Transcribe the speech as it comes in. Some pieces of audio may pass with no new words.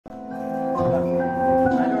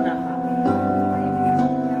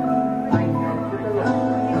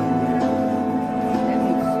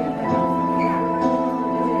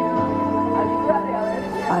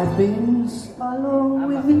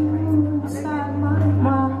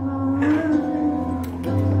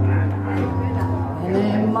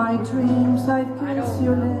dreams I kiss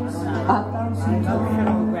your lips 1,000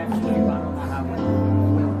 times.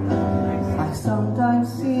 I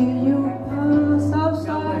sometimes see you pass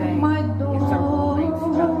outside my door.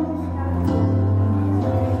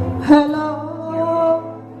 Hello,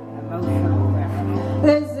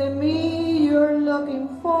 is it me you're looking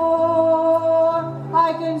for?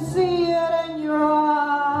 I can see it in your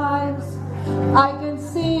eyes, I can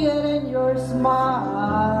see it in your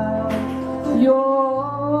smile. You're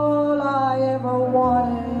all I ever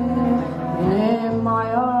wanted, and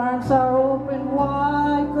my arms are open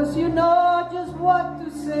wide, 'cause you know just what to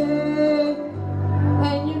say,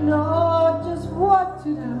 and you know just what to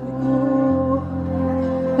do,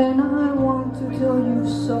 and I want to tell you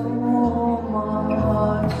so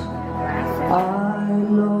much I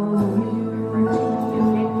love you.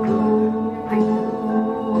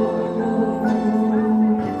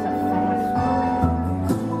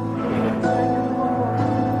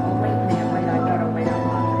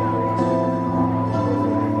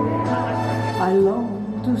 I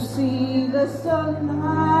long to see the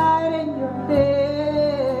sunlight in your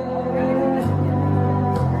hair,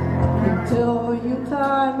 and tell you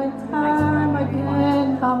time and time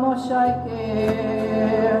again how much I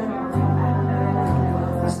care.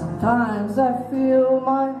 Sometimes I feel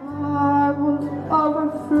my heart will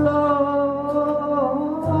overflow.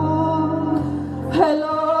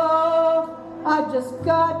 Hello, I just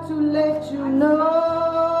got to let you know,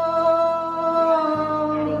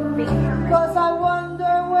 'cause I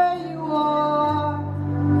wonder where you are,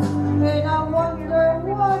 and I wonder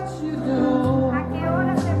what you do.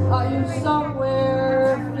 Are you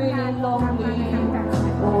somewhere feeling lonely,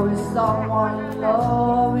 or is someone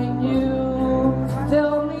loving you?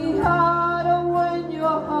 Tell me how to win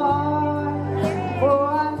your heart, for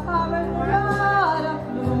I haven't got a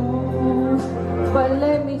clue. But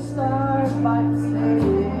let me start by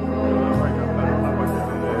saying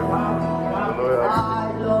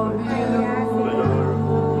I love you.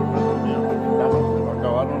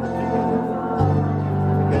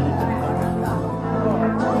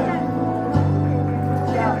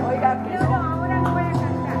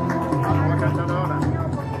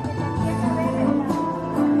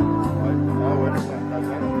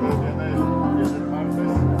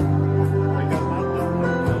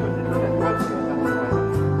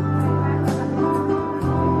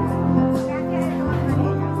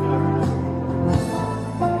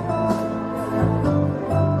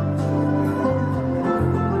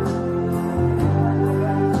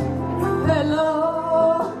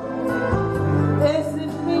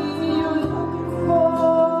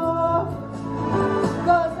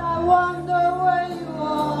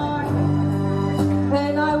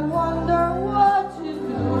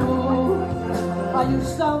 Are you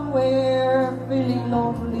somewhere feeling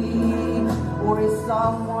lonely, or is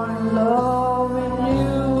someone loving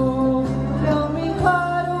you? Tell me how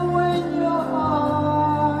to win your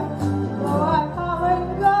heart, for I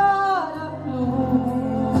haven't got a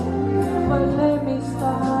clue. But let me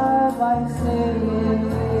start by saying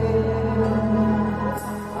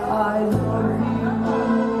I love you.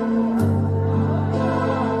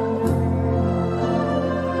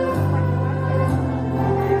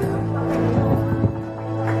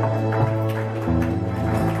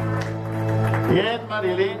 Bien,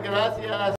 Marilyn, gracias.